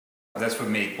That's what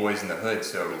made Boyz N The Hood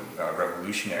so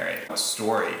revolutionary. A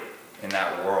story in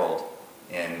that world,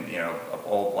 in an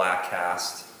all-black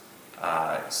cast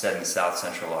set in South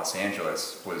Central Los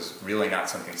Angeles, was really not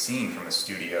something seen from a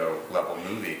studio-level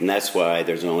movie. And that's why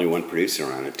there's only one producer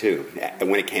on it too.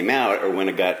 When it came out, or when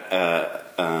it got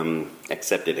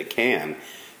accepted at Cannes,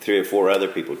 3 or 4 other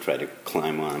people tried to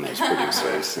climb on as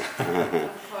producers,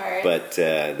 but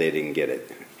they didn't get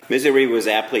it. Misery was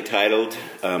aptly titled.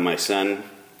 My son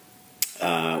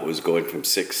was going from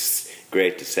 6th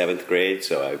grade to 7th grade,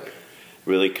 so I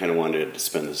really kind of wanted to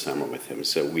spend the summer with him.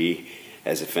 So we,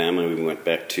 as a family, we went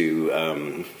back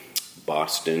to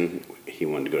Boston. He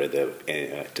wanted to go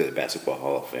to the Basketball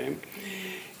Hall of Fame.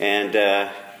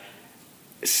 And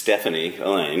Stephanie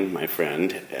Elaine, my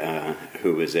friend,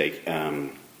 who was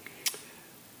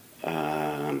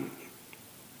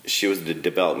she was the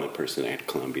development person at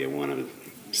Columbia, one of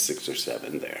 6 or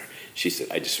 7 there. She said,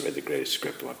 "I just read the greatest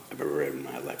script I've ever read in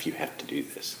my life. You have to do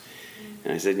this."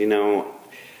 And I said,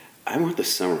 I want the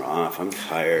summer off. I'm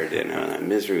tired. That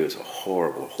Misery was a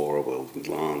horrible, horrible,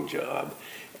 long job.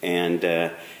 And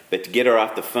but to get her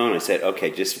off the phone, I said,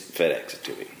 "Okay, just FedEx it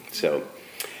to me." So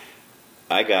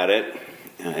I got it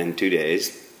in 2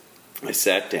 days. I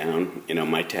sat down.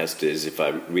 My test is if I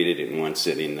read it in one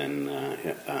sitting, then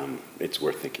it's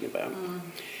worth thinking about.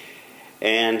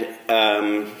 And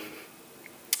I'm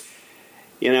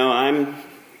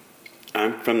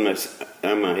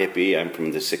a hippie. I'm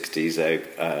from the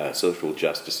 '60s. Social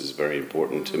justice is very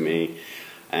important to me,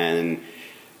 and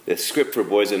the script for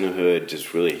Boyz N The Hood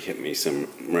just really hit me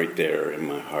right there in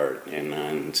my heart.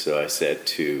 And so I said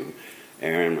to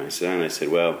Aaron, my son, I said,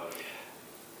 "Well,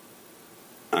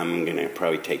 I'm gonna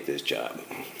probably take this job."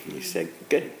 And he said,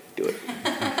 "Good, do it."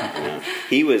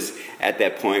 He was at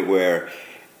that point where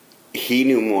he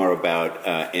knew more about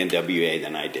NWA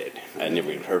than I did. I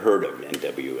never heard of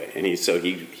NWA, and so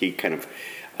he kind of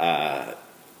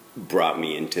brought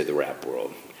me into the rap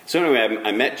world. So anyway,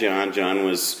 I met John. John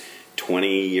was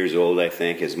 20 years old, I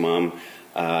think. His mom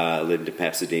lived in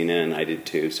Pasadena, and I did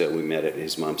too. So we met at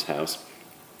his mom's house,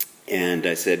 and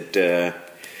I said,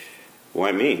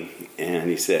 "Why me?" And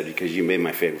he said, "Because you made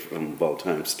my favorite film of all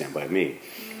time, Stand By Me."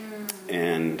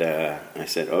 And I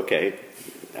said, "Okay."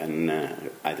 And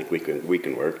I think we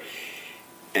can work.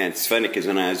 And it's funny because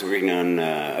when I was working on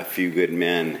A Few Good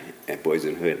Men at Boyz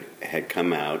N The Hood had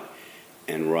come out,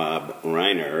 and Rob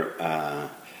Reiner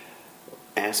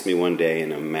asked me one day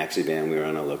in a maxi van, we were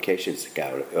on a location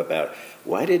scout, about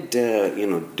why did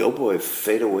Doughboy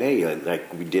fade away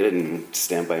like we did in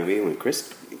Stand By Me when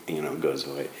Chris goes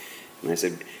away. And I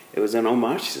said, it was an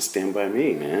homage to Stand By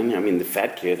Me, man. I mean, the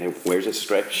fat kid wears a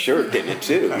striped shirt in it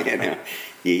too.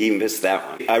 He missed that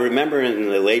one. I remember in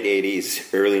the late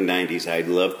 80s, early 90s, I'd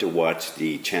love to watch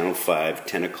the Channel 5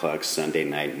 10 o'clock Sunday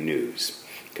night news.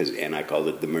 And I called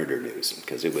it the murder news,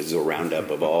 because it was a roundup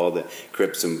of all the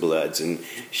Crips and Bloods and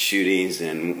shootings,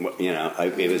 and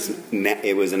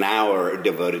it was an hour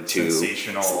devoted to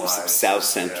South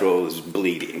Central's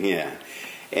bleeding,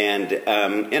 and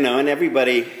and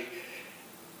everybody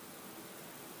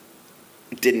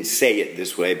didn't say it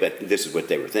this way, but this is what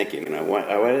they were thinking. Why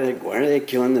are they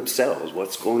killing themselves?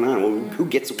 What's going on? Well, who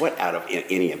gets what out of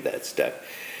any of that stuff?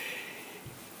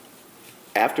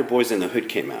 After Boyz N The Hood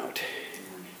came out,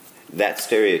 that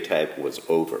stereotype was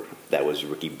over. That was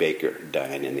Ricky Baker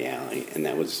dying in the alley, and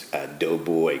that was a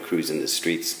doughboy cruising the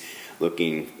streets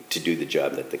looking to do the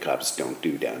job that the cops don't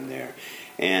do down there.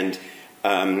 And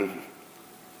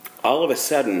all of a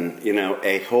sudden,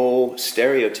 a whole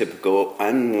stereotypical,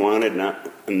 unwanted,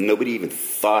 nobody even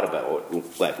thought about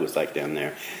what life was like down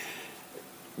there.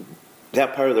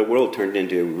 That part of the world turned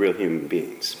into real human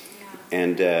beings,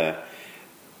 and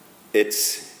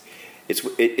it's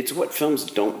what films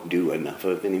don't do enough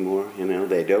of anymore.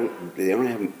 They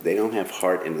don't have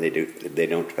heart, and they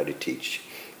don't try to teach.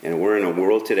 And we're in a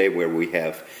world today where we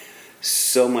have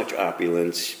so much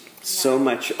opulence, so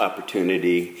much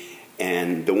opportunity.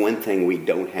 And the one thing we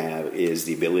don't have is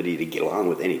the ability to get along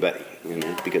with anybody,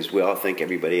 because we all think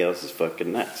everybody else is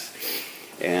fucking nuts.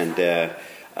 And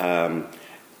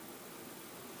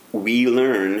we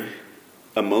learn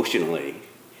emotionally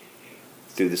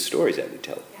through the stories that we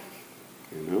tell.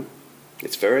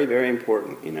 It's very, very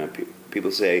important.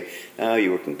 People say, "Oh,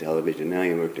 you worked in television. Now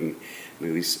you worked in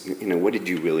movies. What did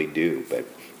you really do?" But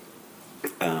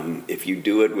if you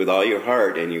do it with all your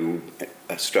heart, and you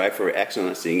strive for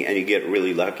excellency, and you get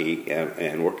really lucky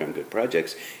and work on good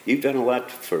projects, you've done a lot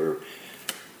for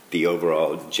the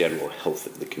overall general health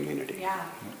of the community. Yeah.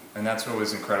 And that's what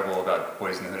was incredible about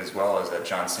Boyz N The Hood as well, is that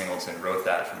John Singleton wrote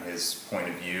that from his point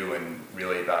of view and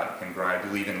really about him growing. I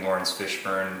believe in Laurence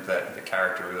Fishburne, that the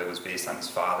character really was based on his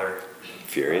father.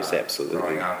 Furious, absolutely.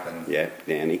 Growing up. And yeah,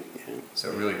 Danny. Yeah.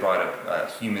 So it really brought a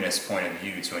humanist point of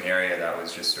view to an area that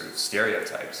was just sort of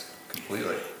stereotypes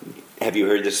completely. Have you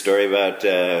heard the story about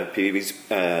Pee-wee's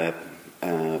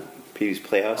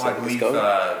Playhouse? Oh, I believe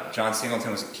John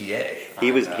Singleton was a PA.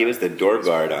 He was the door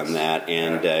guard on that,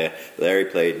 and Larry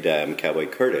played Cowboy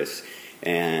Curtis,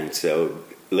 and so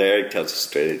Larry tells the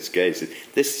story. It's great. He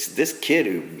says, this kid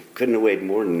who couldn't have weighed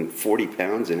more than 40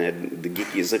 pounds and had the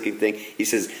geekiest looking thing, he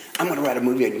says, I'm going to write a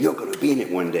movie and you're going to be in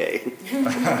it one day.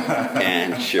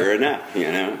 And sure enough,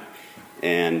 you know,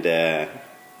 and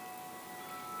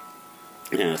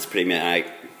you know, it's pretty. I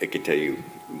could tell you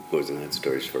Boyz N The Hood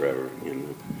stories forever. You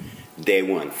know. Day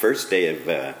one, first day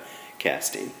of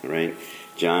casting, right?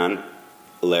 John,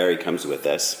 Larry comes with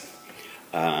us,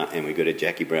 and we go to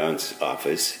Jackie Brown's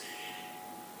office.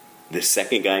 The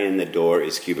second guy in the door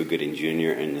is Cuba Gooding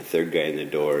Jr., and the third guy in the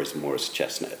door is Morris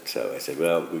Chestnut. So I said,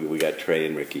 well, we got Trey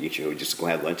and Ricky. Should we just go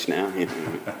have lunch now? You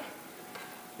know?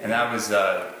 And that was,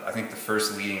 I think, the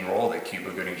first leading role that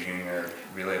Cuba Gooding Jr.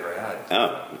 really ever had.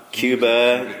 Oh,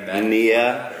 Cuba,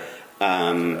 Nia,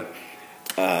 what's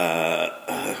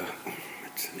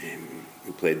her name?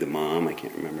 Who played the mom? I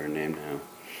can't remember her name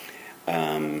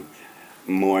now.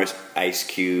 Morris, Ice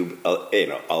Cube, you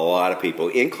know, a lot of people,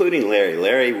 including Larry.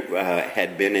 Larry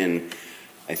had been in,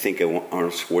 I think, an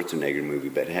Arnold Schwarzenegger movie,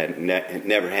 but had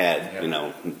never had, you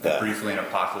know. Briefly in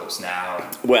Apocalypse Now.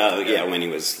 Well, yeah, when he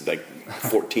was like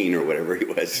 14 or whatever he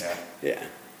was. Yeah.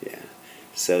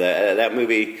 So that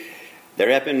movie,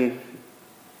 there have been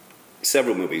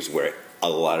several movies where a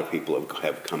lot of people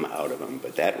have come out of them,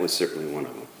 but that was certainly one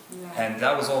of them. Yeah. And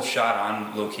that was all shot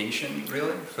on location,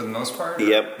 really, for the most part?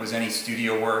 Yep. Was any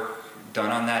studio work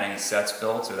done on that? Any sets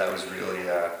built? Or that was really...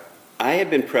 I had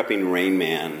been prepping Rain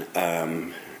Man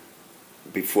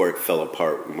before it fell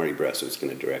apart when Marty Brest was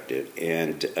going to direct it.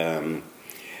 And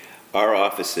our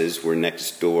offices were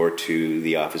next door to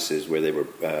the offices where they were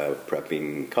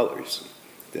prepping Colors,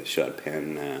 the Sean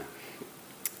Penn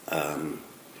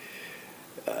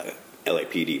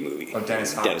LAPD movie. Oh,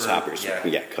 Dennis Hopper. Dennis Hopper's,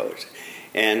 yeah, Colors.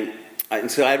 And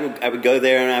so I would go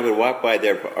there and I would walk by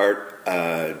their art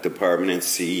department and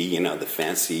see, you know, the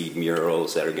fancy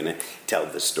murals that are going to tell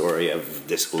the story of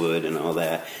this hood and all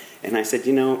that. And I said,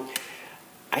 you know,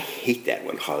 I hate that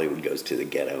when Hollywood goes to the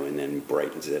ghetto and then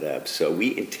brightens it up. So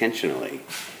we intentionally,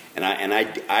 and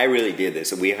I really did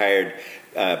this. We hired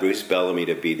Bruce Bellamy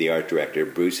to be the art director.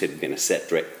 Bruce had been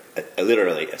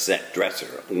literally a set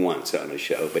dresser once on a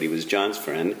show, but he was John's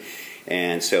friend.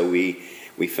 And so we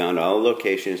found all the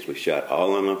locations, we shot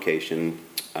all on location,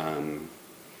 and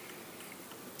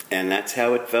that's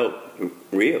how it felt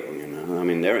real, you know. I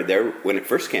mean, when it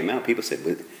first came out, people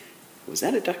said, was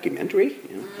that a documentary?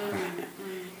 You know?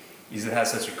 Because it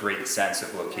has such a great sense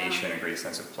of location, a great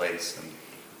sense of place. And,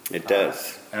 it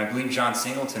does. And I believe John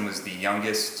Singleton was the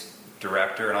youngest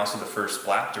director and also the first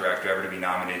black director ever to be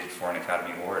nominated for an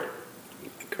Academy Award.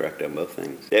 Correct on both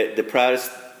things. The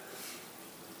proudest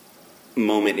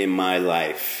moment in my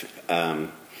life,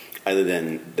 other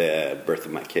than the birth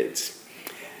of my kids,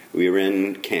 we were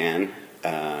in Cannes.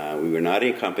 We were not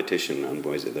in competition on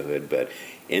Boyz N The Hood, but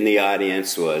in the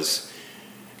audience was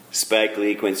Spike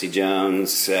Lee, Quincy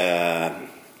Jones, you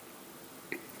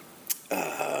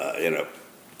know,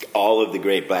 all of the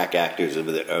great black actors of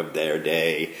their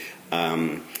day.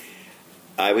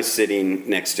 I was sitting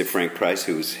next to Frank Price,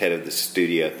 who was head of the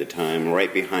studio at the time.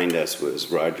 Right behind us was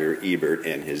Roger Ebert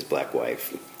and his black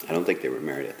wife. I don't think they were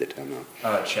married at the time,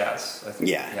 though. Chess, I think.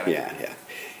 Yeah.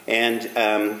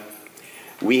 And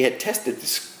we had tested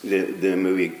the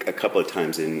movie a couple of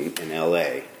times in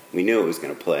L.A. We knew it was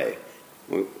going to play.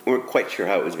 We weren't quite sure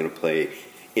how it was going to play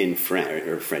in French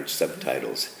or French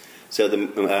subtitles. So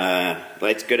the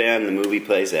lights go down, the movie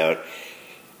plays out.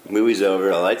 The movie's over,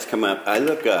 the lights come up. I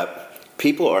look up.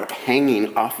 People are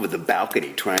hanging off of the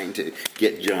balcony trying to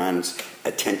get John's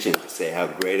attention to say how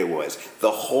great it was. The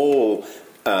whole,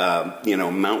 you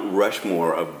know, Mount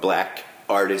Rushmore of black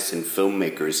artists and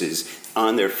filmmakers is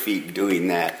on their feet doing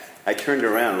that. I turned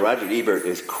around. Roger Ebert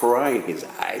is crying his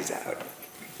eyes out.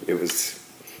 It was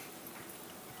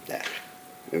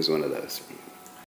one of those.